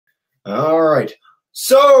All right.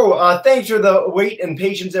 So thanks for the wait and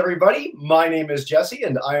patience, everybody. My name is Jesse,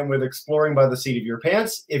 and I am with Exploring by the Seat of Your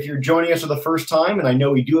Pants. If you're joining us for the first time, and I know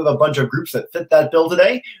we do have a bunch of groups that fit that bill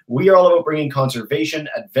today, we are all about bringing conservation,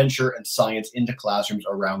 adventure, and science into classrooms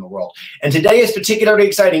around the world. And today is particularly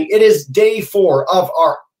exciting. It is day 4 of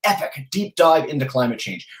our epic deep dive into climate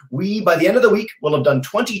change. We, by the end of the week, will have done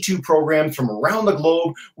 22 programs from around the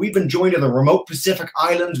globe. We've been joined in the remote Pacific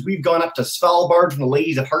Islands. We've gone up to Svalbard from the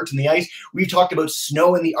Ladies of Hearts in the Ice. We've talked about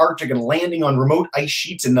snow in the Arctic and landing on remote ice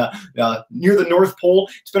sheets in the near the North Pole.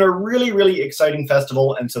 It's been a really, really exciting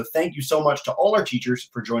festival. And so thank you so much to all our teachers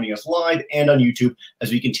for joining us live and on YouTube as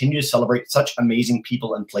we continue to celebrate such amazing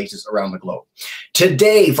people and places around the globe.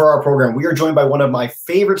 Today for our program, we are joined by one of my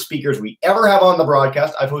favorite speakers we ever have on the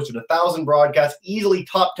broadcast. I've hosted 1,000 broadcasts, easily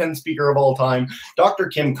top 10 speaker of all time, Dr.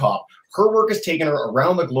 Kim Cobb. Her work has taken her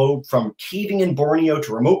around the globe, from caving in Borneo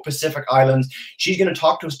to remote Pacific Islands. She's going to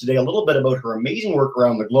talk to us today a little bit about her amazing work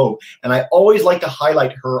around the globe. And I always like to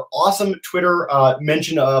highlight her awesome Twitter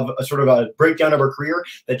mention of a sort of a breakdown of her career,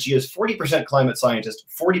 that she is 40% climate scientist,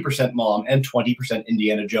 40% mom, and 20%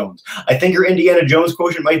 Indiana Jones. I think her Indiana Jones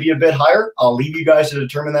quotient might be a bit higher. I'll leave you guys to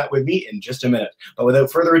determine that with me in just a minute. But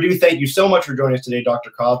without further ado, thank you so much for joining us today, Dr.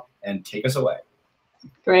 Cobb, and take us away.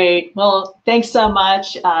 Great. Well, thanks so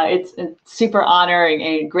much. It's a super honor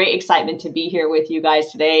and great excitement to be here with you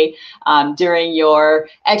guys today during your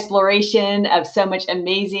exploration of so much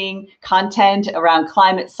amazing content around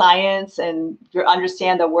climate science, and you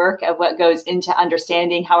understand the work of what goes into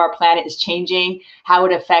understanding how our planet is changing, how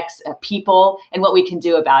it affects people, and what we can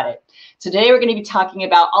do about it. Today, we're going to be talking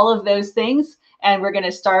about all of those things. And we're going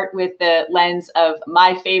to start with the lens of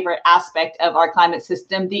my favorite aspect of our climate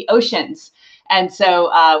system, the oceans. And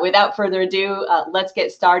so without further ado, let's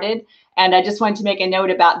get started. And I just wanted to make a note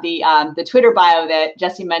about the Twitter bio that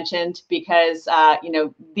Jesse mentioned, because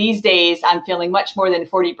these days I'm feeling much more than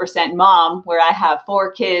 40% mom, where I have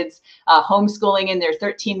 4 kids homeschooling in their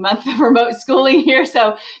 13-month remote schooling here.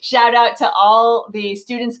 So shout out to all the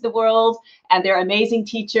students of the world and their amazing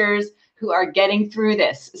teachers who are getting through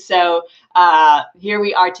this. So here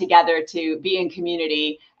we are together to be in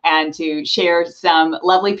community and to share some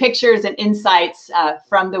lovely pictures and insights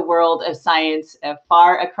from the world of science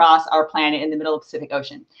far across our planet in the middle of the Pacific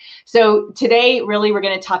Ocean. So today, really, we're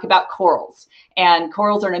going to talk about corals. And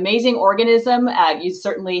corals are an amazing organism. You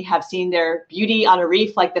certainly have seen their beauty on a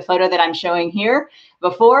reef, like the photo that I'm showing here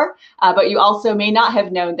before, but you also may not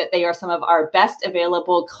have known that they are some of our best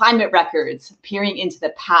available climate records, peering into the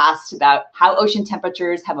past about how ocean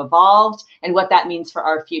temperatures have evolved and what that means for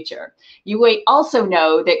our future. You may also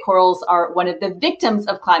know that corals are one of the victims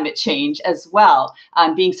of climate change as well,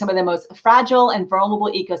 being some of the most fragile and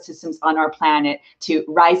vulnerable ecosystems on our planet to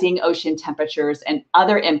rising ocean temperatures and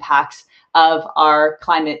other impacts of our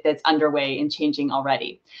climate that's underway and changing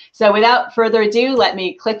already. So without further ado, let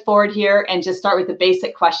me click forward here and just start with the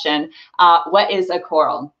basic question. What is a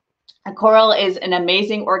coral? A coral is an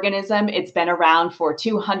amazing organism. It's been around for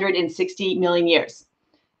 260 million years.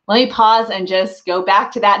 Let me pause and just go back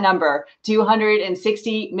to that number.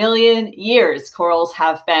 260 million years corals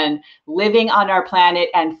have been living on our planet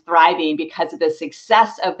and thriving because of the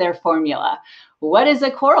success of their formula. What is a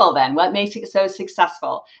coral then? What makes it so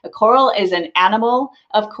successful? A coral is an animal,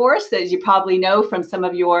 of course, as you probably know from some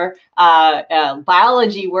of your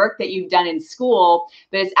biology work that you've done in school,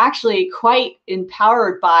 but it's actually quite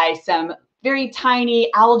empowered by some very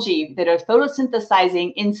tiny algae that are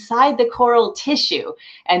photosynthesizing inside the coral tissue.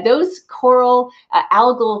 And those coral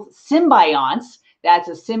algal symbionts, that's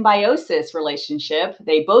a symbiosis relationship.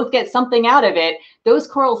 They both get something out of it. Those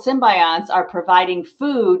coral symbionts are providing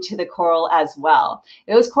food to the coral as well.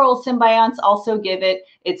 Those coral symbionts also give it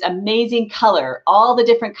its amazing color. All the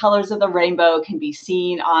different colors of the rainbow can be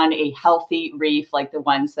seen on a healthy reef like the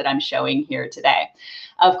ones that I'm showing here today.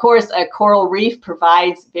 Of course, a coral reef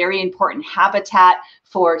provides very important habitat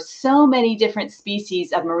for so many different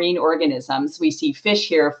species of marine organisms. We see fish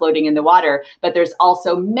here floating in the water, but there's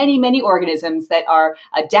also many, many organisms that are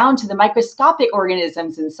down to the microscopic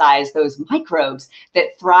organisms in size, those microbes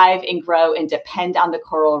that thrive and grow and depend on the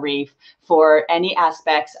coral reef for any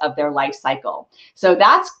aspects of their life cycle. So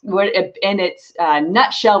that's what, in its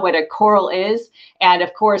nutshell, what a coral is. And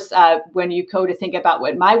of course, when you go to think about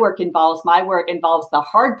what my work involves the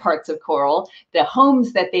hard parts of coral, the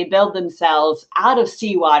homes that they build themselves out of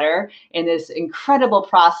seawater in this incredible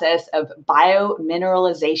process of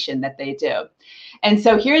biomineralization that they do. And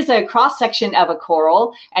so here's a cross section of a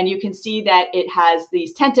coral, and you can see that it has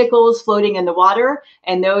these tentacles floating in the water,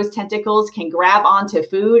 and those tentacles can grab onto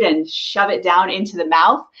food and shove it down into the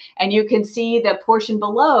mouth. And you can see the portion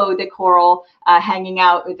below the coral hanging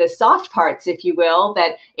out with the soft parts, if you will,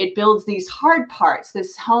 that it builds these hard parts,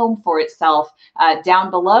 this home for itself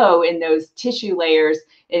down below in those tissue layers.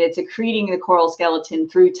 And it's accreting the coral skeleton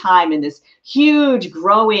through time in this huge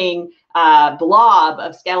growing blob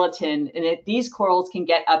of skeleton. And these corals can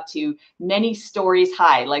get up to many stories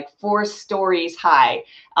high, like 4 stories high,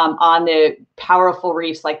 on the powerful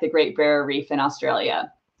reefs like the Great Barrier Reef in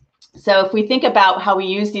Australia. So if we think about how we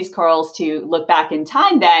use these corals to look back in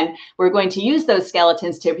time, then we're going to use those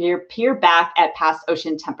skeletons to peer back at past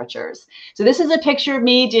ocean temperatures. So this is a picture of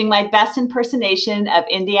me doing my best impersonation of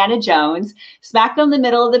Indiana Jones, smack in the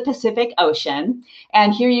middle of the Pacific Ocean.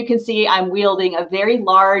 And here you can see I'm wielding a very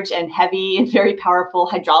large and heavy and very powerful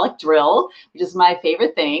hydraulic drill, which is my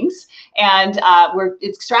favorite things. And we're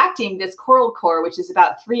extracting this coral core, which is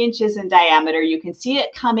about 3 inches in diameter. You can see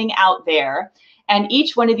it coming out there. And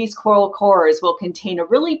each one of these coral cores will contain a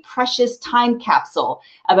really precious time capsule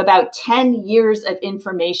of about 10 years of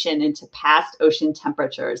information into past ocean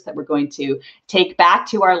temperatures that we're going to take back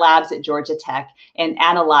to our labs at Georgia Tech and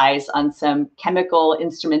analyze on some chemical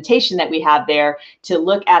instrumentation that we have there to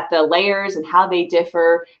look at the layers and how they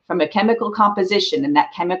differ from a chemical composition. And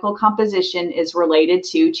that chemical composition is related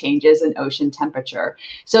to changes in ocean temperature.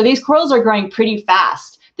 So these corals are growing pretty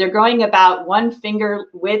fast. They're growing about 1 finger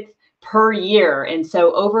width per year. And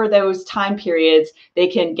so over those time periods, they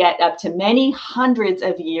can get up to many hundreds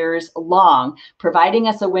of years long, providing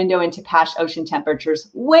us a window into past ocean temperatures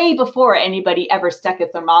way before anybody ever stuck a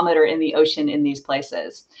thermometer in the ocean in these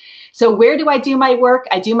places. So where do I do my work?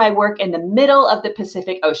 I do my work in the middle of the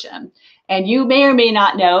Pacific Ocean. And you may or may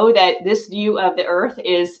not know that this view of the Earth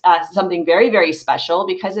is something very, very special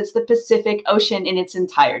because it's the Pacific Ocean in its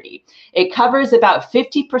entirety. It covers about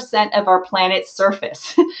 50% of our planet's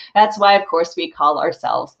surface. That's why, of course, we call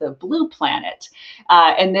ourselves the blue planet.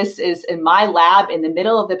 And this is in my lab in the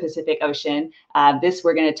middle of the Pacific Ocean.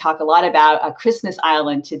 We're going to talk a lot about Christmas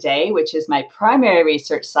Island today, which is my primary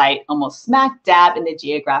research site, almost smack dab in the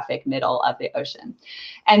geographic middle of the ocean.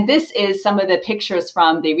 And this is some of the pictures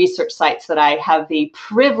from the research sites that I have the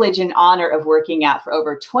privilege and honor of working at for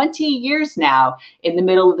over 20 years now in the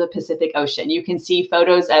middle of the Pacific Ocean. You can see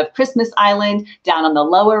photos of Christmas Island down on the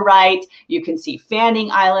lower right. You can see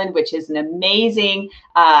Fanning Island, which is an amazing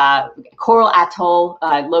coral atoll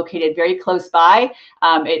located very close by.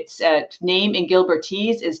 Its name in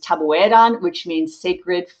Gilbertese is Tabuedan, which means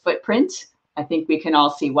sacred footprint. I think we can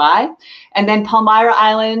all see why. And then Palmyra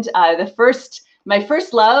Island, my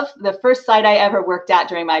first love, the first site I ever worked at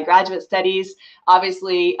during my graduate studies,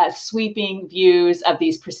 obviously sweeping views of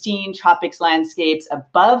these pristine tropics landscapes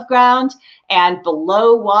above ground and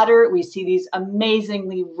below water. We see these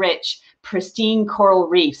amazingly rich, pristine coral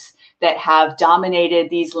reefs that have dominated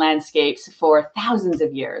these landscapes for thousands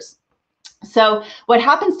of years. So what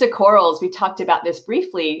happens to corals, we talked about this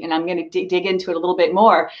briefly, and I'm going to dig into it a little bit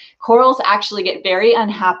more. Corals actually get very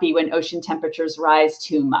unhappy when ocean temperatures rise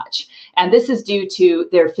too much. And this is due to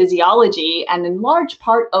their physiology and in large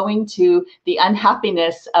part owing to the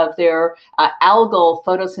unhappiness of their algal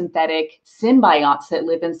photosynthetic symbionts that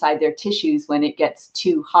live inside their tissues when it gets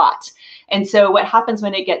too hot. And so what happens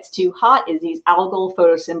when it gets too hot is these algal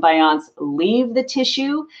photosymbionts leave the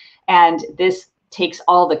tissue, and this takes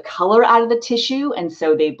all the color out of the tissue, and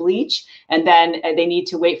so they bleach, and then they need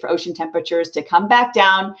to wait for ocean temperatures to come back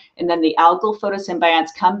down, and then the algal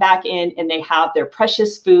photosymbionts come back in and they have their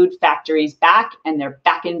precious food factories back, and they're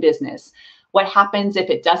back in business. What happens if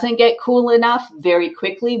it doesn't get cool enough? Very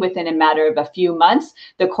quickly, within a matter of a few months,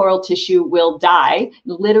 the coral tissue will die,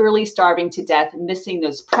 literally starving to death, missing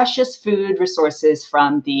those precious food resources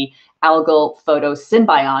from the algal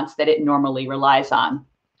photosymbionts that it normally relies on.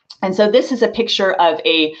 And so this is a picture of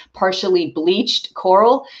a partially bleached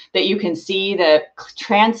coral that you can see the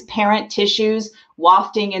transparent tissues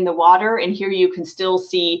wafting in the water. And here you can still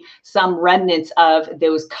see some remnants of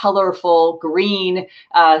those colorful green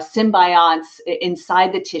symbionts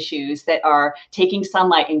inside the tissues that are taking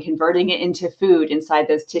sunlight and converting it into food inside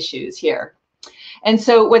those tissues here. And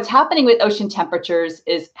so what's happening with ocean temperatures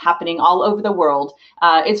is happening all over the world.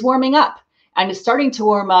 It's warming up. And it's starting to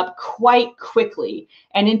warm up quite quickly.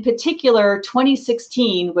 And in particular,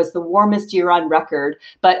 2016 was the warmest year on record.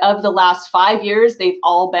 But of the last 5 years, they've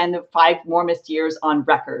all been the 5 warmest years on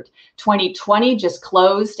record. 2020 just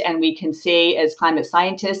closed, and we can say as climate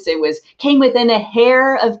scientists, came within a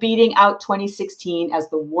hair of beating out 2016 as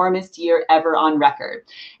the warmest year ever on record.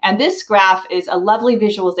 And this graph is a lovely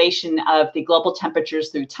visualization of the global temperatures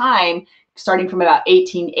through time, starting from about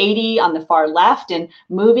 1880 on the far left and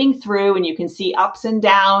moving through, and you can see ups and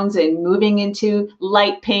downs and moving into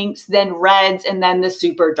light pinks, then reds, and then the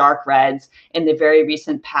super dark reds in the very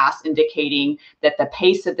recent past, indicating that the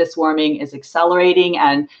pace of this warming is accelerating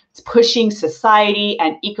and it's pushing society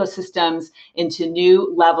and ecosystems into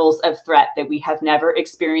new levels of threat that we have never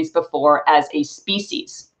experienced before as a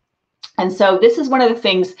species. And so this is one of the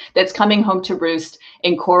things that's coming home to roost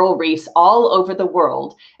in coral reefs all over the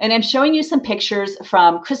world. And I'm showing you some pictures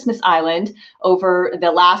from Christmas Island over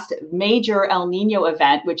the last major El Nino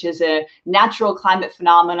event, which is a natural climate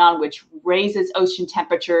phenomenon which raises ocean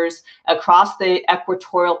temperatures across the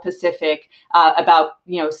equatorial Pacific about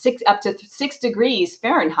up to 6 degrees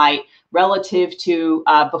Fahrenheit relative to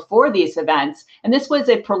before these events. And this was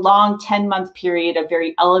a prolonged 10-month period of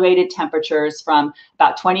very elevated temperatures from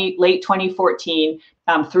about late 2014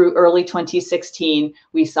 through early 2016.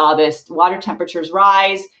 We saw this water temperatures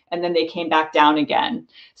rise, and then they came back down again.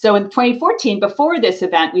 So in 2014, before this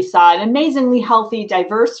event, we saw an amazingly healthy,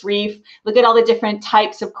 diverse reef. Look at all the different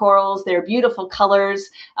types of corals, their beautiful colors,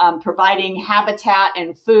 providing habitat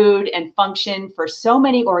and food and function for so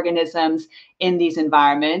many organisms in these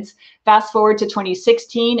environments. Fast forward to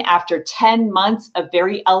 2016, after 10 months of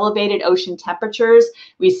very elevated ocean temperatures,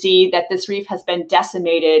 we see that this reef has been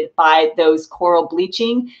decimated by those coral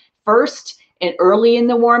bleaching. First, and early in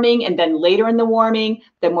the warming, and then later in the warming,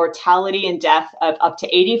 the mortality and death of up to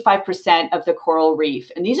 85% of the coral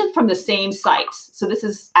reef. And these are from the same sites. So this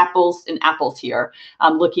is apples and apples here,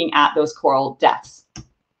 looking at those coral deaths.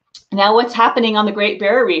 Now, what's happening on the Great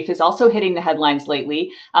Barrier Reef is also hitting the headlines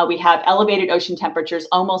lately. We have elevated ocean temperatures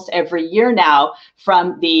almost every year now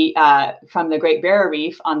from the Great Barrier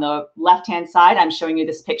Reef. On the left-hand side, I'm showing you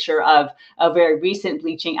this picture of a very recent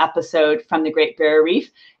bleaching episode from the Great Barrier Reef.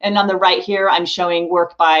 And on the right here, I'm showing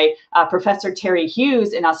work by Professor Terry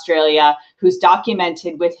Hughes in Australia, who's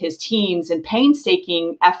documented with his teams and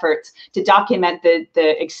painstaking efforts to document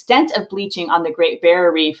the extent of bleaching on the Great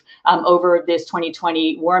Barrier Reef over this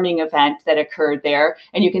 2020 warming event that occurred there.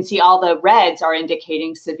 And you can see all the reds are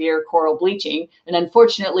indicating severe coral bleaching. And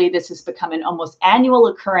unfortunately, this has become an almost annual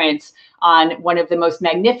occurrence on one of the most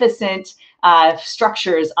magnificent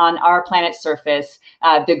structures on our planet's surface,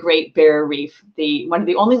 the Great Barrier Reef, one of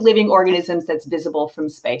the only living organisms that's visible from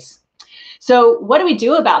space. So what do we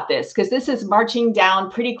do about this? Because this is marching down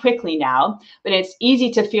pretty quickly now, but it's easy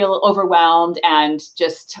to feel overwhelmed and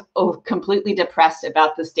just completely depressed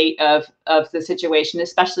about the state of the situation,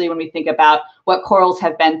 especially when we think about what corals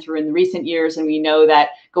have been through in recent years. And we know that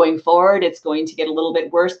going forward, it's going to get a little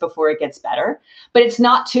bit worse before it gets better. But it's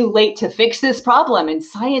not too late to fix this problem. And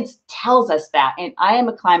science tells us that. And I am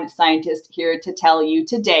a climate scientist here to tell you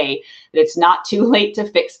today that it's not too late to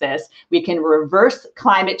fix this. We can reverse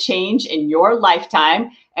climate change in your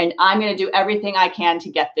lifetime. And I'm going to do everything I can to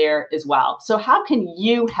get there as well. So how can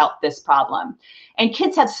you help this problem? And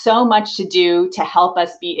kids have so much to do to help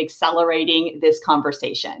us be accelerating this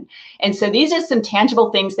conversation. And so these are some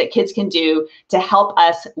tangible things that kids can do to help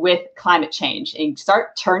us with climate change and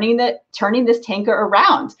start turning this tanker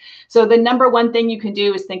around. So the number one thing you can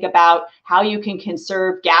do is think about how you can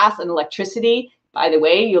conserve gas and electricity. By the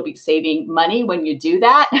way, you'll be saving money when you do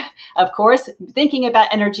that. Of course, thinking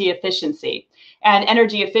about energy efficiency. And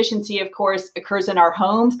energy efficiency, of course, occurs in our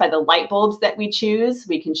homes by the light bulbs that we choose.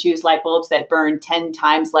 We can choose light bulbs that burn 10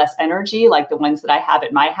 times less energy, like the ones that I have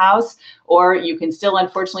at my house. Or you can still,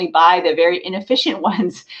 unfortunately, buy the very inefficient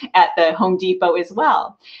ones at the Home Depot as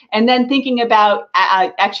well. And then thinking about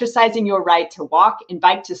exercising your right to walk and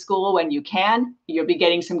bike to school when you can. You'll be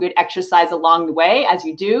getting some good exercise along the way as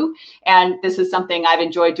you do. And this is something I've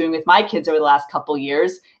enjoyed doing with my kids over the last couple of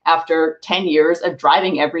years after 10 years of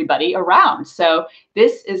driving everybody around. So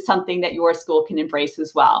this is something that your school can embrace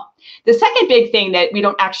as well. The second big thing that we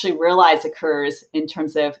don't actually realize occurs in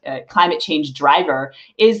terms of climate change driver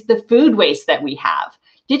is the food waste that we have.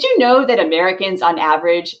 Did you know that Americans on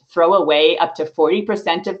average throw away up to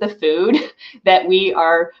 40% of the food that we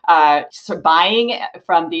are buying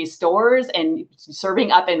from these stores and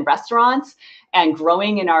serving up in restaurants and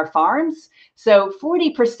growing in our farms? So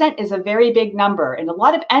 40% is a very big number, and a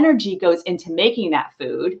lot of energy goes into making that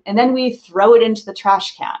food, and then we throw it into the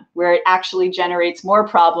trash can, where it actually generates more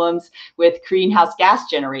problems with greenhouse gas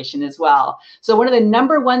generation as well. So one of the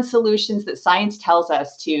number one solutions that science tells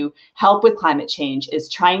us to help with climate change is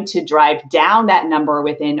trying to drive down that number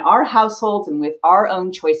within our households and with our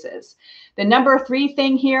own choices. The number three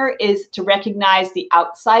thing here is to recognize the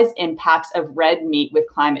outsized impacts of red meat with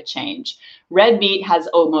climate change. Red meat has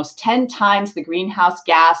almost 10 times times the greenhouse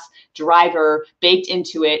gas driver baked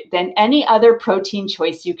into it than any other protein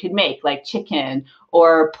choice you could make, like chicken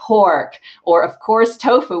or pork, or of course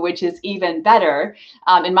tofu, which is even better.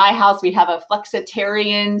 In my house, we have a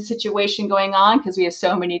flexitarian situation going on because we have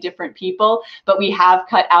so many different people, but we have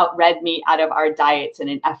cut out red meat out of our diets in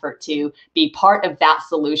an effort to be part of that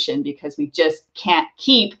solution, because we just can't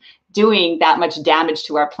keep doing that much damage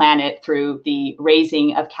to our planet through the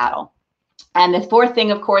raising of cattle. And the fourth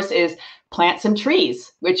thing, of course, is plant some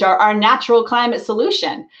trees, which are our natural climate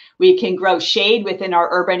solution. We can grow shade within our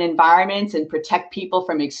urban environments and protect people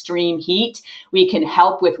from extreme heat. We can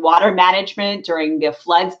help with water management during the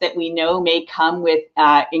floods that we know may come with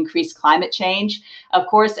increased climate change, of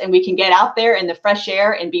course, and we can get out there in the fresh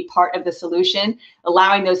air and be part of the solution,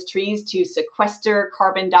 allowing those trees to sequester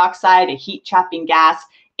carbon dioxide, a heat trapping gas,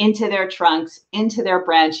 into their trunks, into their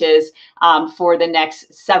branches for the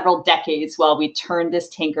next several decades while we turn this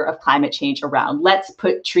tanker of climate change around. Let's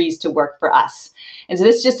put trees to work for us. And so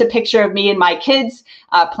this is just a picture of me and my kids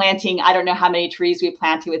planting. I don't know how many trees we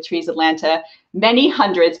planted with Trees Atlanta, many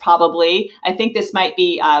hundreds probably. I think this might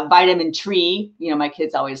be vitamin tree. You know, my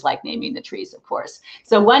kids always like naming the trees, of course.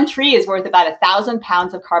 So one tree is worth about 1,000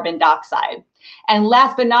 pounds of carbon dioxide. And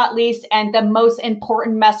last but not least, and the most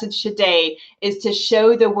important message today, is to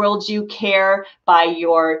show the world you care by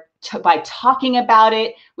talking about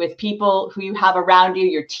it with people who you have around you,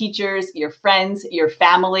 your teachers, your friends, your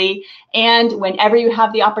family, and whenever you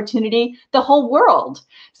have the opportunity, the whole world.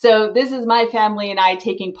 So this is my family and I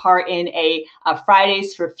taking part in a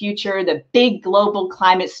Fridays for Future, the big global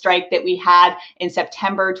climate strike that we had in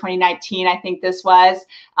September 2019, I think this was.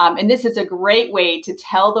 And this is a great way to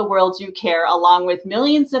tell the world you care, along with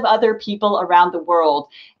millions of other people around the world.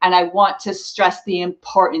 And I want to stress the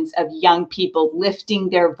importance of young people lifting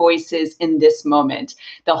their voices in this moment.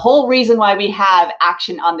 The whole reason why we have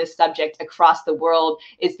action on this subject across the world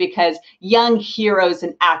is because young heroes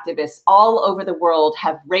and activists all over the world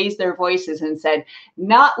have raised their voices and said,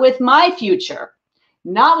 not with my future,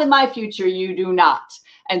 not with my future, you do not.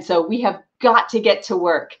 And so we have got to get to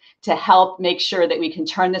work to help make sure that we can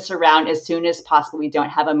turn this around as soon as possible. We don't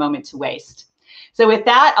have a moment to waste. So with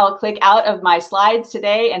that, I'll click out of my slides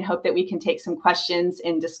today and hope that we can take some questions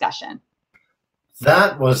in discussion.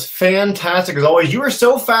 That was fantastic as always. You were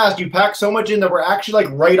so fast. You packed so much in that we're actually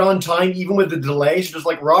like right on time, even with the delay. So just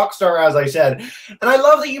like rock star, as I said. And I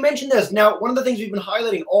love that you mentioned this. Now, one of the things we've been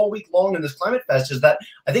highlighting all week long in this Climate Fest is that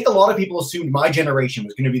I think a lot of people assumed my generation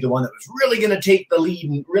was going to be the one that was really going to take the lead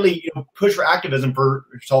and really, push for activism for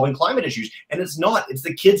solving climate issues. And it's not. It's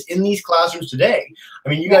the kids in these classrooms today. I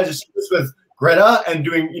mean, you guys have seen this with Greta and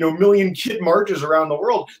doing, million kid marches around the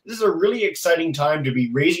world. This is a really exciting time to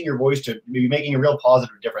be raising your voice, to be making a real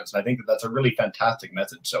positive difference. And I think that that's a really fantastic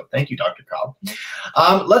message. So thank you, Dr.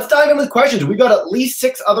 Cobb. Let's dive into the questions. We've got at least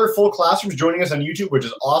 6 other full classrooms joining us on YouTube, which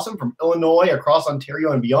is awesome, from Illinois, across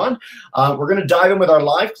Ontario and beyond. We're going to dive in with our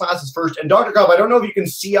live classes first. And Dr. Cobb, I don't know if you can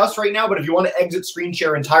see us right now, but if you want to exit screen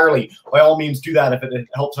share entirely, by all means do that if it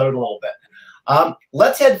helps out a little bit.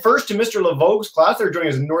 Let's head first to Mr. LeVogue's class. They're joining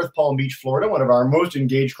us in North Palm Beach, Florida, one of our most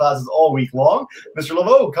engaged classes all week long. Mr.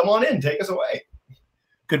 LeVogue, come on in. Take us away.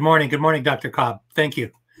 Good morning. Good morning, Dr. Cobb. Thank you.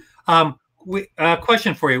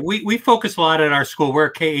 Question for you. We focus a lot at our school. We're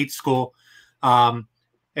a K-8 school,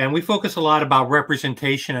 and we focus a lot about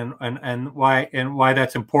representation and why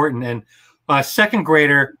that's important. And second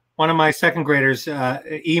grader, one of my second graders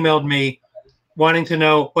emailed me wanting to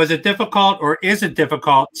know, was it difficult or is it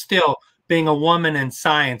difficult still being a woman in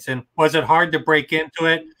science, and was it hard to break into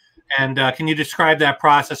it? And can you describe that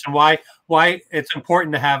process and why it's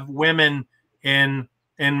important to have women in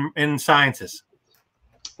sciences?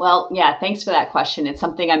 Well, yeah, thanks for that question. It's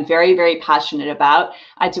something I'm very, very passionate about.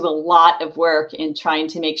 I do a lot of work in trying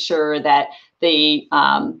to make sure that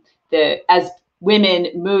as women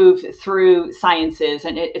move through sciences,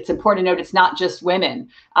 and it's important to note it's not just women.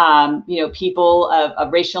 People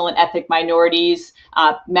of racial and ethnic minorities,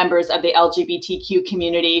 members of the LGBTQ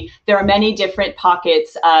community. There are many different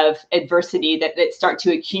pockets of adversity that start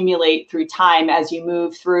to accumulate through time as you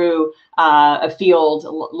move through a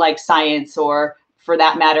field like science, or for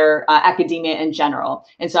that matter, academia in general.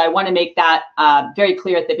 And so I want to make that very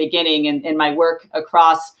clear at the beginning in my work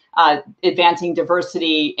across advancing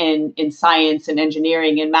diversity in science and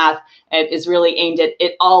engineering and math. It is really aimed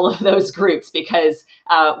at all of those groups, because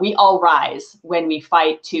we all rise when we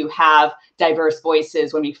fight to have diverse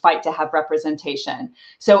voices, when we fight to have representation.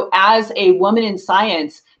 So as a woman in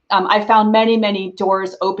science, I found many, many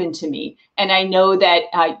doors open to me. And I know that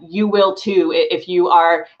you will too, if you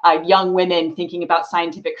are young women thinking about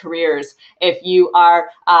scientific careers. If you are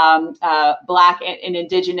Black and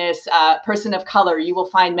Indigenous person of color, you will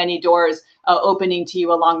find many doors opening to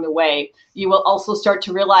you along the way. You will also start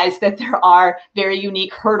to realize that there are very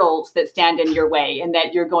unique hurdles that stand in your way and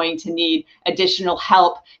that you're going to need additional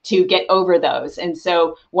help to get over those. And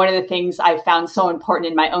so one of the things I've found so important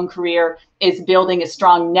in my own career is building a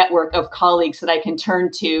strong network of colleagues that I can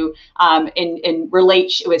turn to and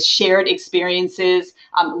relate with shared experiences,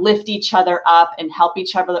 lift each other up and help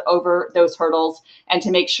each other over those hurdles, and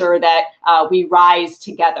to make sure that we rise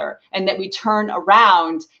together and that we turn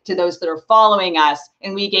around to those that are following us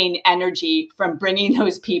and we gain energy from bringing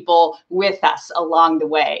those people with us along the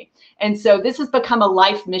way. And so this has become a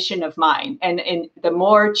life mission of mine. And the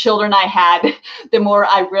more children I had, the more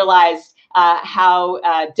I realized how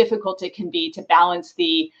difficult it can be to balance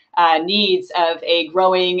the needs of a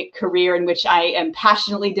growing career in which I am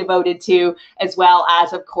passionately devoted to, as well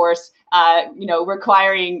as, of course,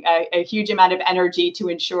 requiring a huge amount of energy to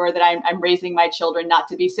ensure that I'm raising my children not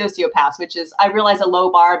to be sociopaths, which is, I realize, a low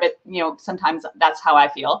bar, but sometimes that's how I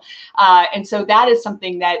feel. And so that is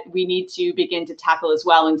something that we need to begin to tackle as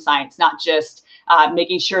well in science, not just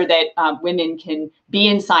making sure that women can be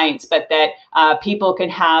in science, but that people can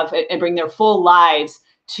have and bring their full lives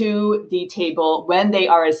to the table when they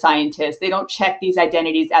are a scientist. They don't check these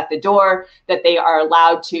identities at the door, that they are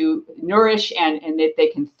allowed to nourish and that they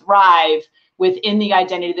can thrive within the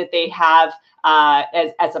identity that they have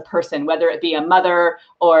as a person, whether it be a mother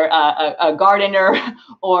or a gardener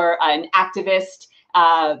or an activist.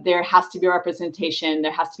 There has to be representation.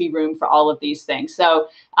 There has to be room for all of these things. So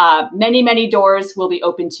many, many doors will be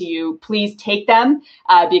open to you. Please take them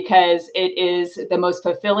because it is the most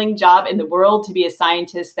fulfilling job in the world to be a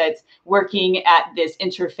scientist that's working at this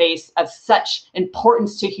interface of such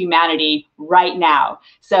importance to humanity right now.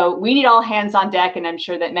 So we need all hands on deck, and I'm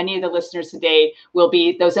sure that many of the listeners today will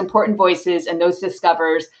be those important voices and those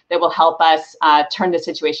discoverers that will help us turn the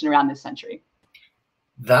situation around this century.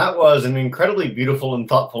 That was an incredibly beautiful and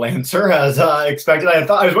thoughtful answer, as expected.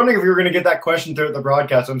 I was wondering if you were going to get that question throughout the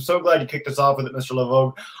broadcast. I'm so glad you kicked us off with it, Mr.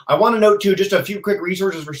 Lavogue. I want to note, too, just a few quick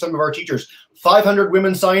resources for some of our teachers. 500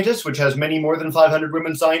 Women Scientists, which has many more than 500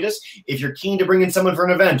 women scientists. If you're keen to bring in someone for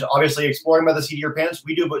an event, obviously Exploring by the Seat of Your Pants,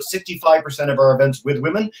 we do about 65% of our events with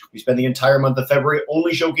women. We spend the entire month of February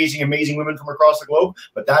only showcasing amazing women from across the globe,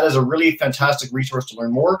 but that is a really fantastic resource to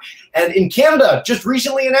learn more. And in Canada, just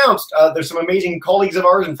recently announced, there's some amazing colleagues of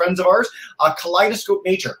ours and friends of ours, Kaleidoscope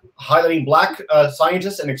Nature, highlighting Black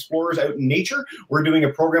scientists and explorers out in nature. We're doing a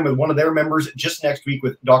program with one of their members just next week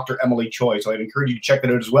with Dr. Emily Choi. So I'd encourage you to check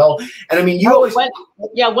that out as well. And I mean, you always...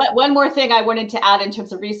 One more thing I wanted to add in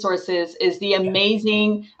terms of resources is the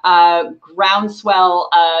amazing groundswell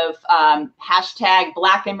of hashtag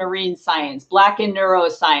Black in Marine Science, Black in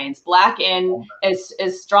Neuroscience, Black in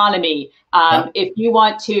Astronomy. If you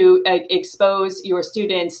want to expose your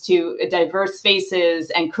students to diverse faces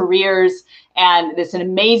and careers, and there's an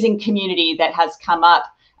amazing community that has come up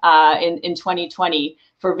in 2020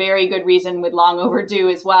 for very good reason, with long overdue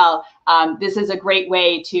as well. This is a great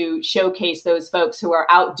way to showcase those folks who are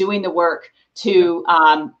out doing the work to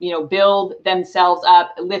build themselves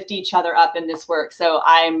up, lift each other up in this work. So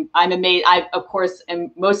I'm amazed. I, of course,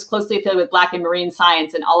 am most closely affiliated with Black and Marine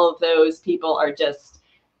Science, and all of those people are just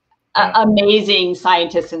amazing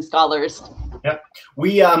scientists and scholars. Yep.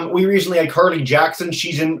 We recently had Carly Jackson.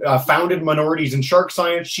 She's founded Minorities in Shark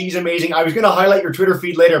Science. She's amazing. I was going to highlight your Twitter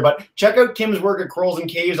feed later, but check out Kim's work at Corals and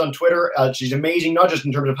Caves on Twitter. She's amazing, not just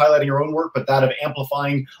in terms of highlighting her own work, but that of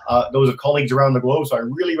amplifying those of colleagues around the globe. So I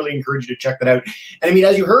really, really encourage you to check that out. And I mean,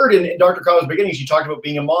 as you heard in Dr. Cobb's beginning, she talked about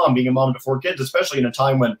being a mom to 4 kids, especially in a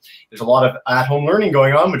time when there's a lot of at-home learning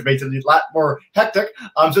going on, which makes it a lot more hectic.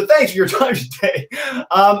 So thanks for your time today.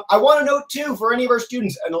 I want to note, too, for any of our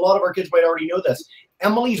students, and a lot of our kids might already know this,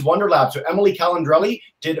 Emily's Wonder Lab. So Emily Calandrelli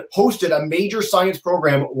hosted a major science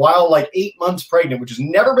program while like 8 months pregnant, which has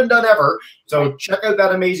never been done ever. So check out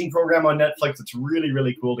that amazing program on Netflix. It's really,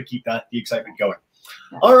 really cool to keep the excitement going.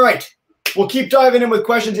 All right. We'll keep diving in with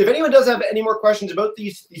questions. If anyone does have any more questions about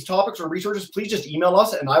these topics or resources, please just email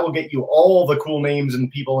us and I will get you all the cool names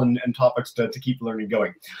and people and topics to keep learning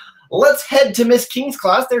going. Let's head to Miss King's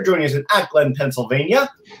class. They're joining us in Glen, Pennsylvania.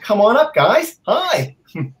 Come on up, guys. Hi.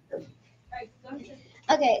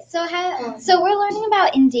 Okay, so we're learning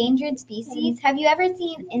about endangered species. Have you ever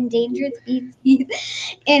seen endangered species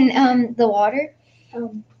in the water?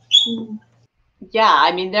 Yeah,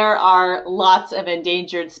 I mean, there are lots of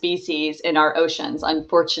endangered species in our oceans,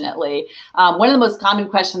 unfortunately. One of the most common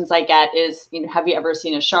questions I get is, have you ever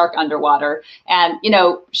seen a shark underwater? And,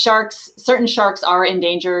 certain sharks are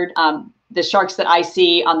endangered. The sharks that I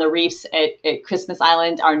see on the reefs at Christmas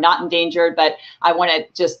Island are not endangered, but I want to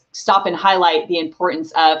just stop and highlight the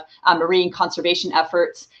importance of marine conservation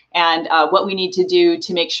efforts and what we need to do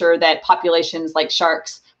to make sure that populations like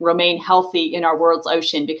sharks remain healthy in our world's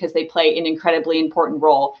ocean, because they play an incredibly important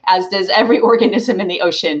role, as does every organism in the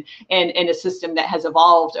ocean in a system that has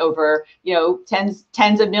evolved over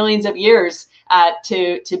tens of millions of years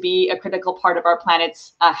to be a critical part of our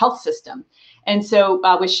planet's health system. And so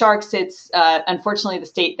with sharks, it's unfortunately the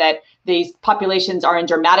state that these populations are in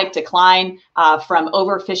dramatic decline from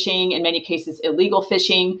overfishing, in many cases illegal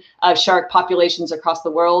fishing of shark populations across the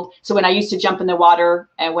world. So when I used to jump in the water,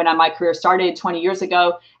 and when my career started 20 years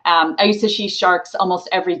ago, I used to see sharks almost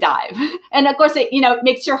every dive. And of course, it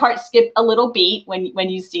makes your heart skip a little beat when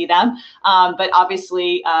you see them. But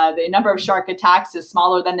obviously, the number of shark attacks is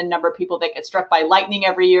smaller than the number of people that get struck by lightning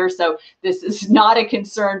every year. So this is not a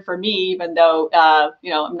concern for me, even though,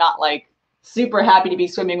 I'm not like super happy to be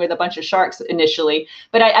swimming with a bunch of sharks initially,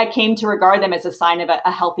 but I came to regard them as a sign of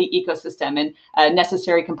a healthy ecosystem and a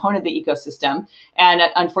necessary component of the ecosystem. And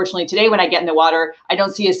unfortunately today, when I get in the water, I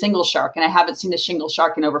don't see a single shark, and I haven't seen a single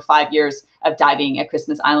shark in over 5 years of diving at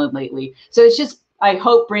Christmas Island lately. So it's just, I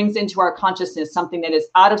hope, brings into our consciousness something that is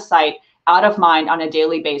out of sight, out of mind on a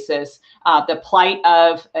daily basis, the plight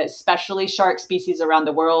of especially shark species around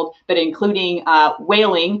the world, but including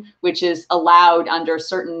whaling, which is allowed under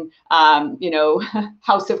certain,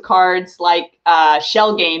 house of cards like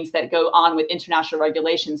shell games that go on with international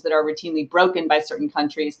regulations that are routinely broken by certain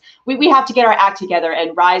countries. We have to get our act together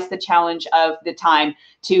and rise the challenge of the time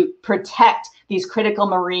to protect these critical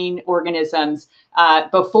marine organisms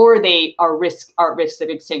before they are at risk of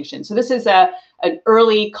extinction. So this is an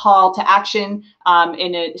early call to action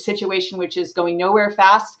in a situation which is going nowhere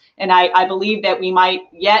fast. And I believe that we might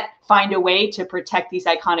yet find a way to protect these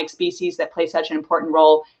iconic species that play such an important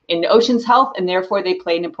role in the ocean's health, and therefore they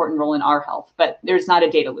play an important role in our health. But there's not a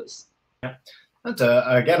day to lose. Yeah. That's,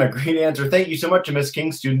 again, a great answer. Thank you so much to Ms.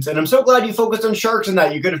 King, students. And I'm so glad you focused on sharks in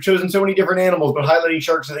that. You could have chosen so many different animals, but highlighting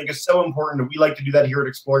sharks, I think, is so important. We like to do that here at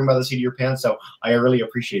Exploring by the Seat of Your Pants, so I really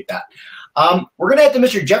appreciate that. We're going to head to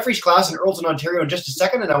Mr. Jeffrey's class in Earlton, Ontario in just a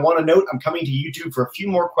second, and I want to note I'm coming to YouTube for a few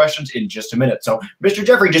more questions in just a minute. So, Mr.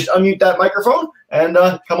 Jeffrey, just unmute that microphone and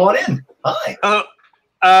come on in.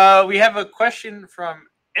 Hi. We have a question from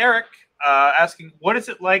Eric asking, what is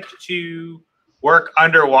it like to work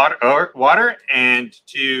underwater, and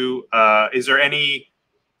to is there any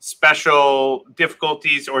special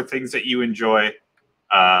difficulties or things that you enjoy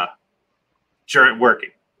during working?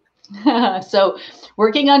 So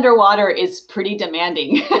working underwater is pretty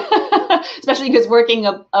demanding, especially because working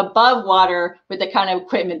above water with the kind of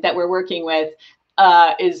equipment that we're working with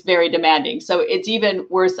is very demanding. So it's even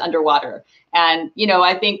worse underwater. And,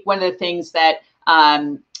 I think one of the things that,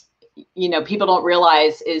 people don't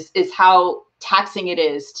realize is how taxing it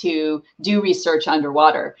is to do research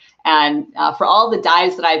underwater. And for all the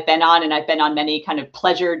dives that I've been on, and I've been on many kind of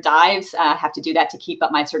pleasure dives, I have to do that to keep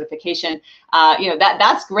up my certification.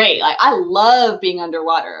 That's great. Like, I love being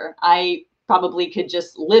underwater. I probably could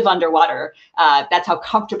just live underwater. That's how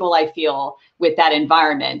comfortable I feel with that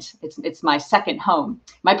environment. It's my second home,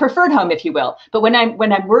 my preferred home, if you will. But when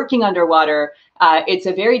I'm working underwater, it's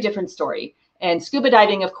a very different story. And scuba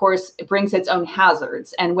diving, of course, brings its own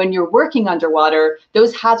hazards. And when you're working underwater,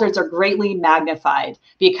 those hazards are greatly magnified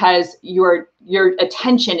because your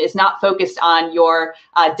attention is not focused on your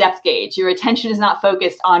depth gauge. Your attention is not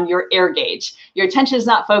focused on your air gauge. Your attention is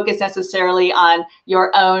not focused necessarily on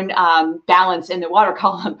your own balance in the water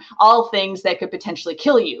column, all things that could potentially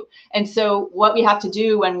kill you. And so what we have to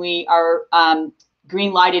do when we are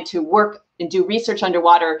green lighted to work and do research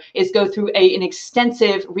underwater is go through an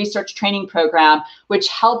extensive research training program, which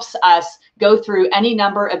helps us go through any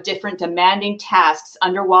number of different demanding tasks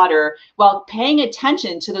underwater while paying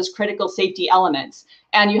attention to those critical safety elements.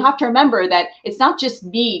 And you have to remember that it's not just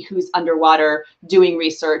me who's underwater doing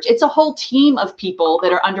research. It's a whole team of people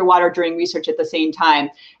that are underwater doing research at the same time.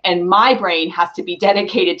 And my brain has to be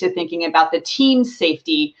dedicated to thinking about the team's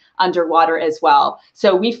safety underwater as well.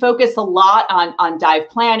 So we focus a lot on dive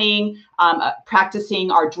planning,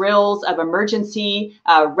 practicing our drills of emergency,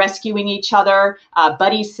 rescuing each other,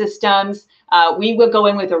 buddy systems. We will go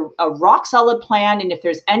in with a rock solid plan. And if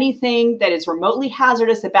there's anything that is remotely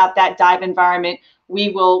hazardous about that dive environment, we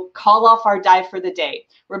will call off our dive for the day.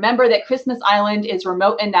 Remember that Christmas Island is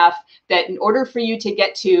remote enough that in order for you to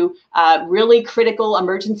get to really critical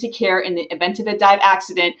emergency care in the event of a dive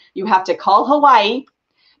accident, you have to call Hawaii.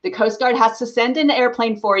 The Coast Guard has to send an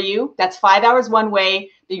airplane for you. That's 5 hours one way.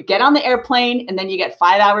 You get on the airplane and then you get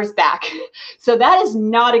 5 hours back. So that is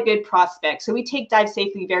not a good prospect. So we take dive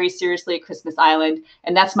safely very seriously at Christmas Island.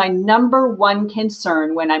 And that's my #1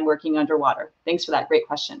 concern when I'm working underwater. Thanks for that. Great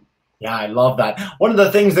question. Yeah, I love that. One of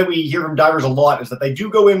the things that we hear from divers a lot is that they do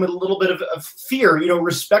go in with a little bit of fear,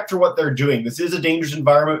 respect for what they're doing. This is a dangerous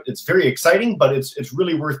environment. It's very exciting, but it's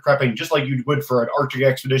really worth prepping, just like you would for an Arctic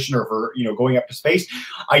expedition or for, going up to space.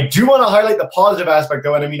 I do want to highlight the positive aspect,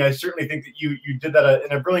 though, and I mean, I certainly think that you did that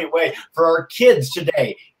in a brilliant way. For our kids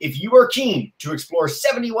today, if you are keen to explore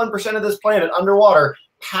 71% of this planet underwater,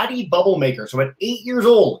 Patty Bubble Maker. So at 8 years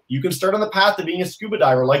old, you can start on the path to being a scuba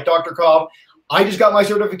diver like Dr. Cobb. I just got my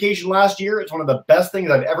certification last year. It's one of the best things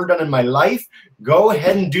I've ever done in my life. Go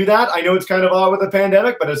ahead and do that. I know it's kind of odd with the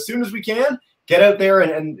pandemic, but as soon as we can, get out there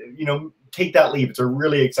and take that leap. It's a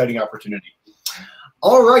really exciting opportunity.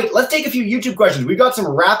 All right, let's take a few YouTube questions. We've got some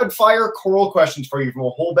rapid fire coral questions for you from a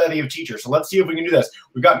whole bevy of teachers. So let's see if we can do this.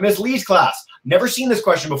 We've got Miss Lee's class. Never seen this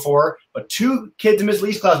question before, but 2 kids in Miss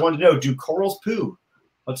Lee's class wanted to know, do corals poo?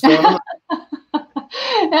 What's going on?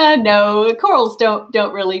 No, corals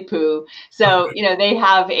don't really poo. So, they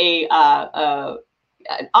have an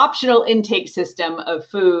optional intake system of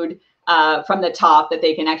food from the top that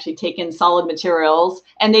they can actually take in solid materials.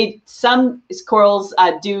 And some corals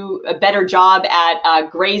do a better job at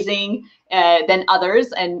grazing than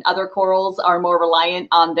others, and other corals are more reliant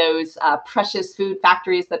on those precious food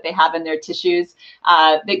factories that they have in their tissues.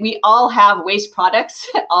 We all have waste products.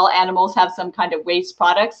 All animals have some kind of waste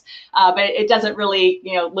products, but it doesn't really,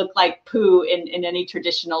 look like poo in any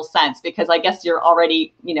traditional sense, because I guess you're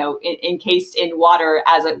already, encased in water,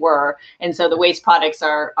 as it were, and so the waste products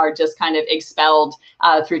are just kind of expelled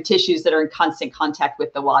through tissues that are in constant contact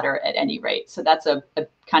with the water at any rate. So that's a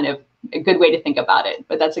kind of a good way to think about it,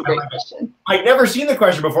 but that's a great question. I'd never seen the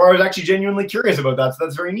question before. I was actually genuinely curious about that, so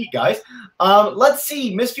that's very neat, guys. Let's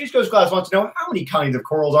see. Miss Fusco's class wants to know, how many kinds of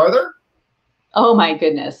corals are there? Oh my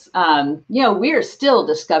goodness. We're still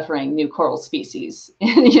discovering new coral species.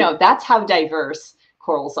 That's how diverse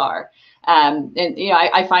corals are.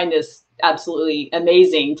 I find this absolutely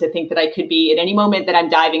amazing to think that I could be, at any moment that I'm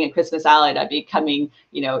diving at Christmas Island, I'd be coming,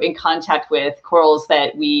 in contact with corals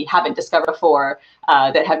that we haven't discovered before,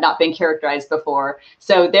 that have not been characterized before.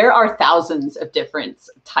 So there are thousands of different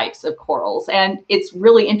types of corals. And it's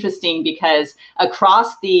really interesting because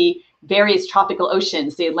across the various tropical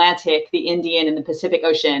oceans, the Atlantic, the Indian, and the Pacific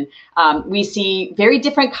Ocean, we see very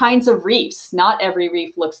different kinds of reefs. Not every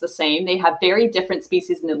reef looks the same. They have very different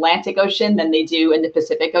species in the Atlantic Ocean than they do in the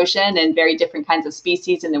Pacific Ocean, and very different kinds of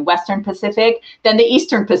species in the Western Pacific than the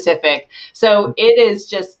Eastern Pacific. So it is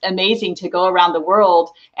just amazing to go around the world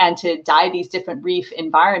and to dive these different reef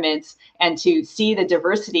environments and to see the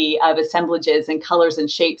diversity of assemblages and colors and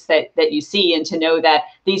shapes that you see, and to know that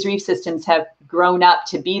these reef systems have grown up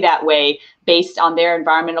to be that way based on their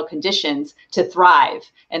environmental conditions to thrive.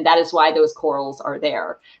 And that is why those corals are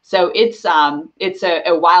there. So it's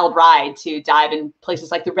a wild ride to dive in places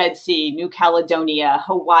like the Red Sea, New Caledonia,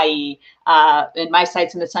 Hawaii, and my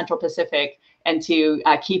sites in the Central Pacific, and to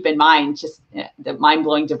keep in mind just the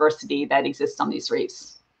mind-blowing diversity that exists on these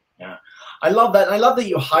reefs. Yeah. I love that. And I love that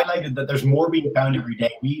you highlighted that there's more being found every day.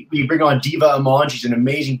 We bring on Diva Amon. She's an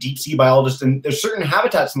amazing deep sea biologist. And there's certain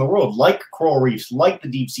habitats in the world, like coral reefs, like the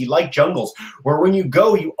deep sea, like jungles, where when you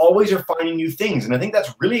go, you always are finding new things. And I think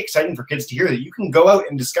that's really exciting for kids to hear, that you can go out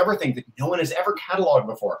and discover things that no one has ever cataloged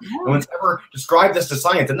before. Yeah. No one's ever described this to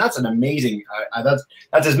science. And that's an amazing, that's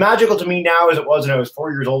as magical to me now as it was when I was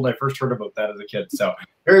 4 years old and I first heard about that as a kid. So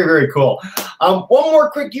very, very cool. One more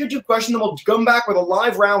quick YouTube question, then we'll come back with a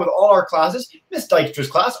live round with all our classes. Miss Dykstra's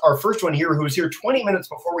class, our first one here, who was here 20 minutes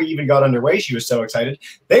before we even got underway. She was so excited.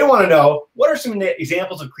 They want to know, what are some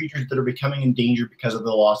examples of creatures that are becoming endangered because of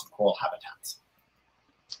the loss of coral habitats?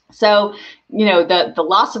 So, the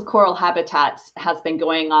loss of coral habitats has been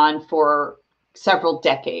going on for several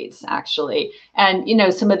decades, actually. And,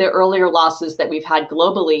 some of the earlier losses that we've had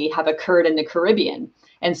globally have occurred in the Caribbean.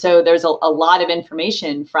 And so there's a lot of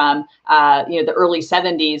information from, the early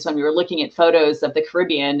 70s when we were looking at photos of the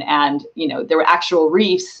Caribbean, and, there were actual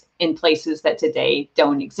reefs in places that today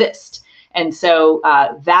don't exist. And so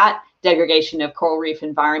that degradation of coral reef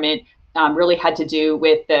environment really had to do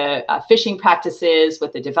with the fishing practices,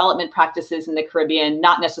 with the development practices in the Caribbean,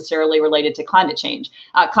 not necessarily related to climate change.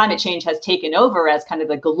 Climate change has taken over as kind of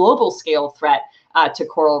the global scale threat to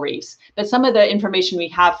coral reefs. But some of the information we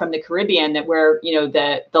have from the Caribbean that where,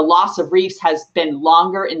 the loss of reefs has been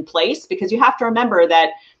longer in place, because you have to remember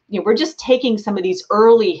that we're just taking some of these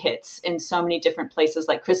early hits in so many different places,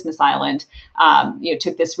 like Christmas Island,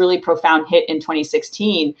 took this really profound hit in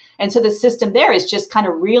 2016. And so the system there is just kind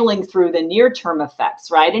of reeling through the near-term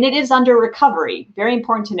effects, right? And it is under recovery. Very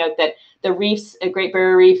important to note that the reefs, Great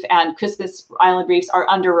Barrier Reef and Christmas Island reefs, are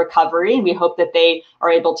under recovery, and we hope that they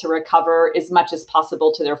are able to recover as much as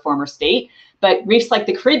possible to their former state. But reefs like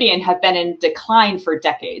the Caribbean have been in decline for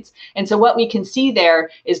decades. And so what we can see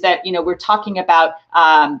there is that, we're talking about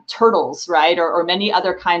turtles, right? Or many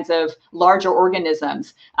other kinds of larger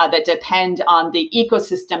organisms that depend on the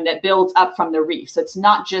ecosystem that builds up from the reef. So it's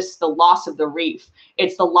not just the loss of the reef,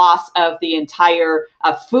 it's the loss of the entire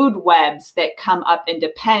food webs that come up and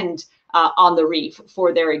depend on the reef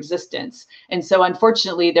for their existence. And so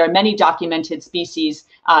unfortunately, there are many documented species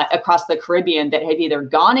across the Caribbean that have either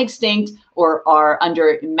gone extinct or are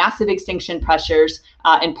under massive extinction pressures,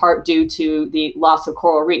 in part due to the loss of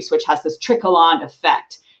coral reefs, which has this trickle-on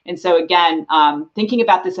effect. And so again, thinking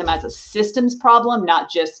about this as a systems problem,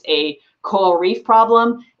 not just a coral reef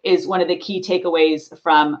problem, is one of the key takeaways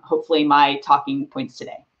from hopefully my talking points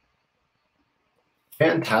today.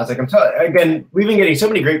 Fantastic. Again, we've been getting so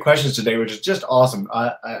many great questions today, which is just awesome.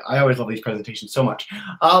 I always love these presentations so much.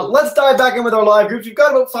 Let's dive back in with our live groups. We've got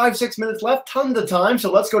about 5-6 minutes left, tons of time.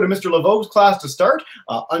 So let's go to Mr. Laveau's class to start.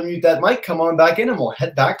 Unmute that mic, come on back in, and we'll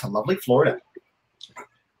head back to lovely Florida.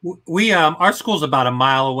 Our school's about a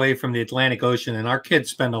mile away from the Atlantic Ocean, and our kids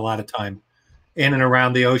spend a lot of time in and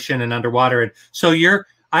around the ocean and underwater. And so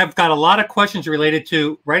I've got a lot of questions related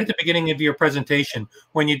to, right at the beginning of your presentation,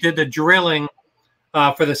 when you did the drilling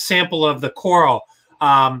for the sample of the coral.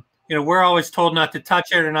 We're always told not to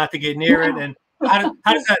touch it or not to get near it. And how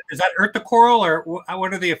does that hurt the coral, or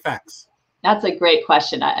what are the effects? That's a great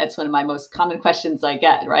question. It's one of my most common questions I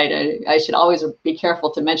get, right? I should always be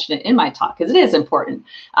careful to mention it in my talk because it is important.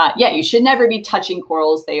 Yeah, you should never be touching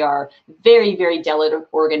corals. They are very, very delicate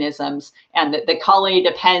organisms, and the colony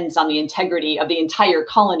depends on the integrity of the entire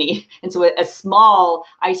colony. And so a small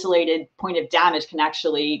isolated point of damage can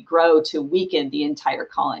actually grow to weaken the entire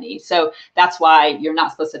colony. So that's why you're not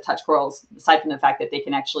supposed to touch corals, aside from the fact that they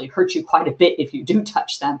can actually hurt you quite a bit if you do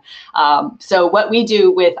touch them. So what we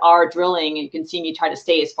do with our drilling, and you can see me try to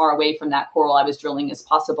stay as far away from that coral I was drilling as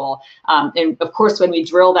possible. And of course, when we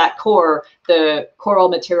drill that core, the coral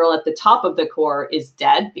material at the top of the core is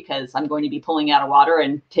dead because I'm going to be pulling it out of water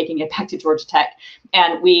and taking it back to Georgia Tech.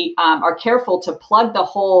 And we are careful to plug the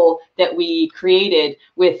hole that we created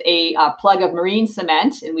with a plug of marine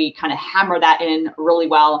cement, and we kind of hammer that in really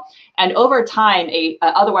well. And over time, a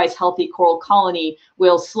otherwise healthy coral colony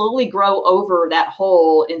will slowly grow over that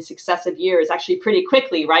hole in successive years, actually pretty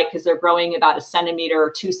quickly, right? Because they're growing about 1 centimeter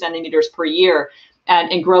or 2 centimeters per year,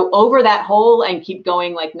 and grow over that hole and keep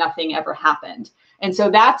going like nothing ever happened. And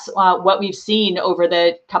so that's what we've seen over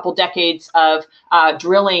the couple decades of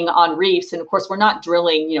drilling on reefs. And of course, we're not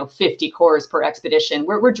drilling, 50 cores per expedition.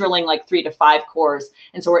 We're drilling like 3 to 5 cores.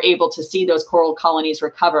 And so we're able to see those coral colonies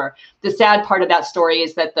recover. The sad part of that story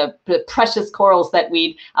is that the precious corals that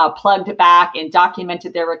we'd plugged back and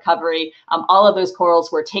documented their recovery, all of those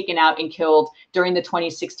corals were taken out and killed during the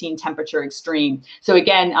 2016 temperature extreme. So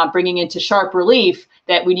again, bringing into sharp relief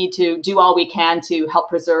that we need to do all we can to help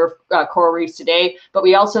preserve coral reefs today, but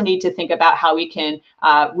we also need to think about how we can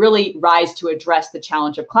really rise to address the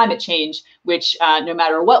challenge of climate change, which no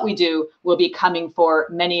matter what we do, will be coming for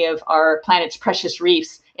many of our planet's precious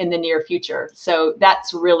reefs in the near future. So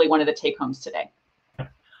that's really one of the take homes today.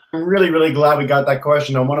 I'm really, really glad we got that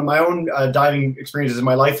question. On one of my own diving experiences in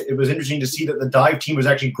my life, it was interesting to see that the dive team was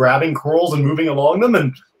actually grabbing corals and moving along them.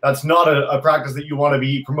 And that's not a practice that you want to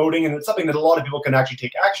be promoting. And it's something that a lot of people can actually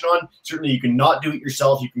take action on. Certainly, you can not do it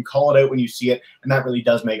yourself. You can call it out when you see it. And that really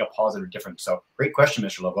does make a positive difference. So great question,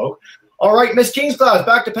 Mr. Laveau. All right, Miss King's class,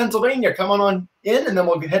 back to Pennsylvania. Come on in, and then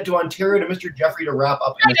we'll head to Ontario to Mr. Jeffrey to wrap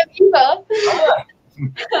up. Hi,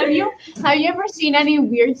 have you ever seen any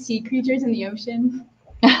weird sea creatures in the ocean?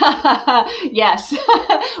 Yes.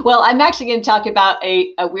 Well, I'm actually going to talk about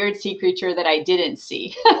a weird sea creature that I didn't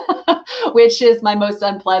see, which is my most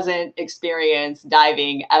unpleasant experience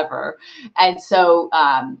diving ever. And so,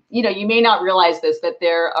 you may not realize this, but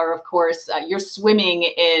there are, of course, you're swimming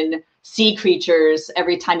in sea creatures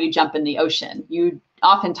every time you jump in the ocean. You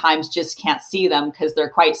oftentimes just can't see them because they're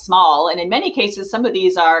quite small. And in many cases, some of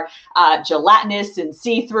these are gelatinous and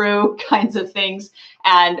see-through kinds of things.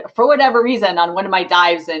 And for whatever reason, on one of my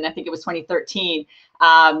dives in, I think it was 2013,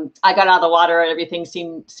 I got out of the water and everything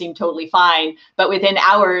seemed totally fine. But within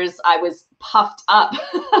hours, I was puffed up,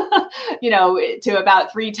 to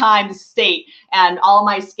about 3 times state. And all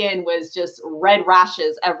my skin was just red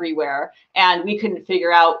rashes everywhere. And we couldn't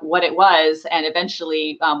figure out what it was. And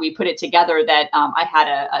eventually we put it together that I had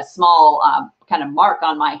a small kind of mark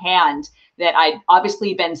on my hand that I'd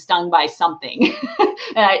obviously been stung by something.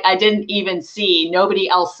 And I didn't even see, nobody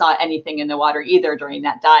else saw anything in the water either during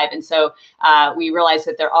that dive. And so we realized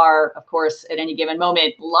that there are, of course, at any given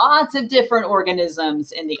moment, lots of different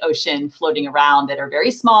organisms in the ocean floating around that are very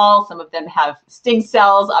small. Some of them have sting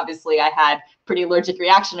cells. Obviously, I had pretty allergic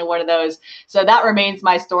reaction to one of those. So that remains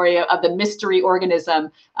my story of the mystery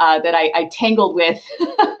organism that I tangled with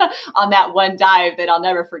on that one dive that I'll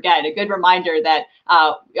never forget. A good reminder that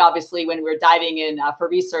obviously when we're diving in for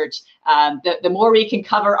research, the more we can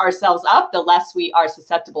cover ourselves up, the less we are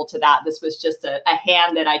susceptible to that. This was just a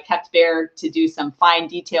hand that I kept bare to do some fine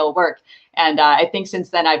detail work. And I think since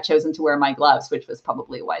then I've chosen to wear my gloves, which was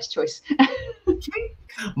probably a wise choice.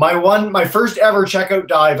 My first ever checkout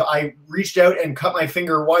dive, I reached out and cut my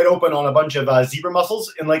finger wide open on a bunch of zebra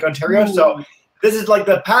mussels in Lake Ontario. Ooh. So this is like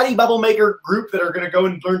the Patty Bubble Maker group that are going to go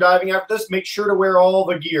and learn diving after this. Make sure to wear all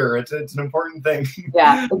the gear. It's an important thing.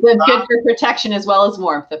 Yeah, it's good for protection as well as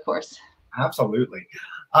warmth, of course. Absolutely.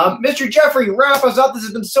 Mr. Jeffrey, wrap us up. This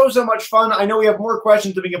has been so much fun. I know we have more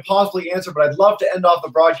questions that we can possibly answer, but I'd love to end off the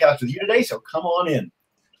broadcast with you today, so come on in.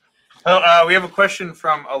 Well, we have a question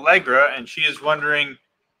from Allegra, and she is wondering,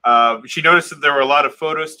 she noticed that there were a lot of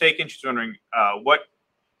photos taken. She's wondering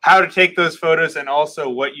how to take those photos and also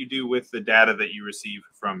what you do with the data that you receive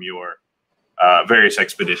from your various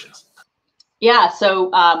expeditions. Yeah, so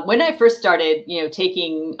when I first started,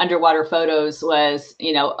 taking underwater photos was,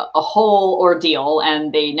 a whole ordeal,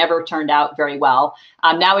 and they never turned out very well.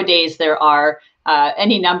 Nowadays, there are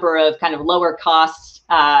any number of kind of lower cost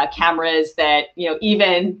cameras that,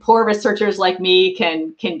 even poor researchers like me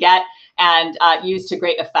can get and use to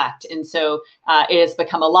great effect. And so it has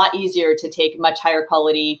become a lot easier to take much higher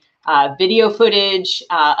quality video footage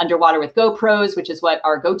underwater with GoPros, which is what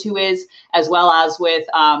our go-to is, as well as with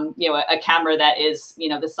a camera that is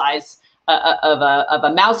the size of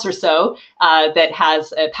a mouse or so, that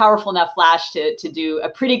has a powerful enough flash to do a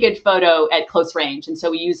pretty good photo at close range. And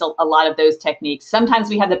so we use a lot of those techniques. Sometimes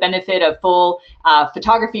we have the benefit of full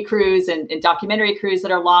photography crews and documentary crews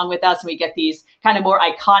that are along with us, and we get these kind of more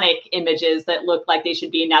iconic images that look like they should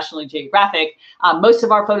be in National Geographic. Most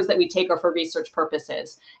of our photos that we take are for research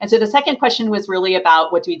purposes. And so the second question was really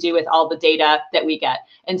about what do we do with all the data that we get.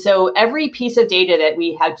 And so every piece of data that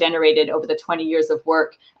we have generated over the 20 years of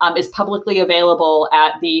work is publicly available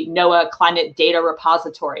at the NOAA Climate Data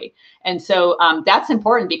Repository. And so that's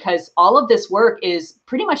important because all of this work is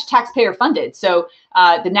pretty much taxpayer funded. So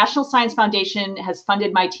the National Science Foundation has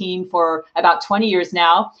funded my team for about 20 years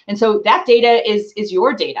now. And so that data is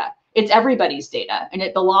your data. It's everybody's data, and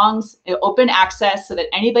it belongs in open access so that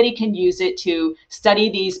anybody can use it to study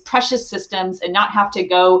these precious systems and not have to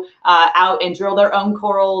go out and drill their own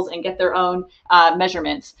corals and get their own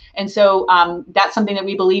measurements. And so that's something that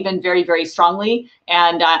we believe in very, very strongly.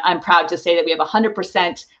 And I'm proud to say that we have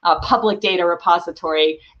 100% public data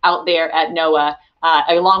repository out there at NOAA,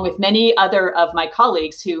 along with many other of my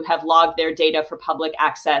colleagues who have logged their data for public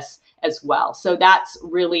access as well. So that's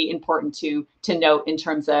really important to note in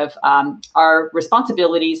terms of our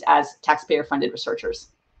responsibilities as taxpayer-funded researchers.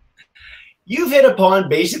 You've hit upon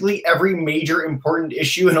basically every major important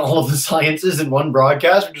issue in all of the sciences in one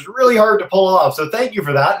broadcast, which is really hard to pull off. So thank you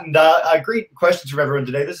for that. And great questions from everyone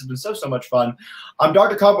today. This has been so much fun.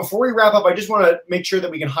 Dr. Cobb, before we wrap up, I just want to make sure that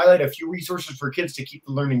we can highlight a few resources for kids to keep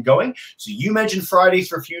the learning going. So you mentioned Fridays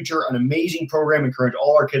for Future, an amazing program. Encourage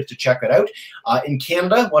all our kids to check that out. In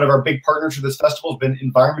Canada, one of our big partners for this festival has been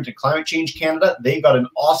Environment and Climate Change Canada. They've got an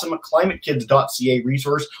awesome climatekids.ca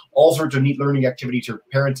resource, all sorts of neat learning activities for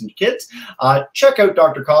parents and kids. Check out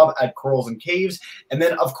Dr. Cobb at Corals and Caves. And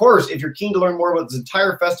then, of course, if you're keen to learn more about this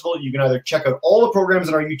entire festival, you can either check out all the programs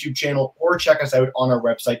on our YouTube channel or check us out on our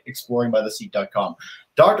website, exploringbytheseat.com.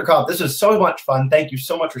 Dr. Cobb, this was so much fun. Thank you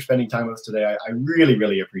so much for spending time with us today. I really,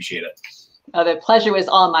 really appreciate it. Oh, the pleasure was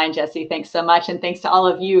all mine, Jesse. Thanks so much. And thanks to all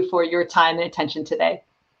of you for your time and attention today.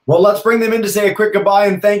 Well, let's bring them in to say a quick goodbye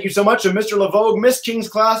and thank you so much. So Mr. LeVogue, Miss King's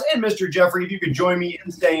class, and Mr. Jeffrey, if you could join me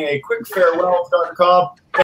in saying a quick farewell to Dr. Cobb.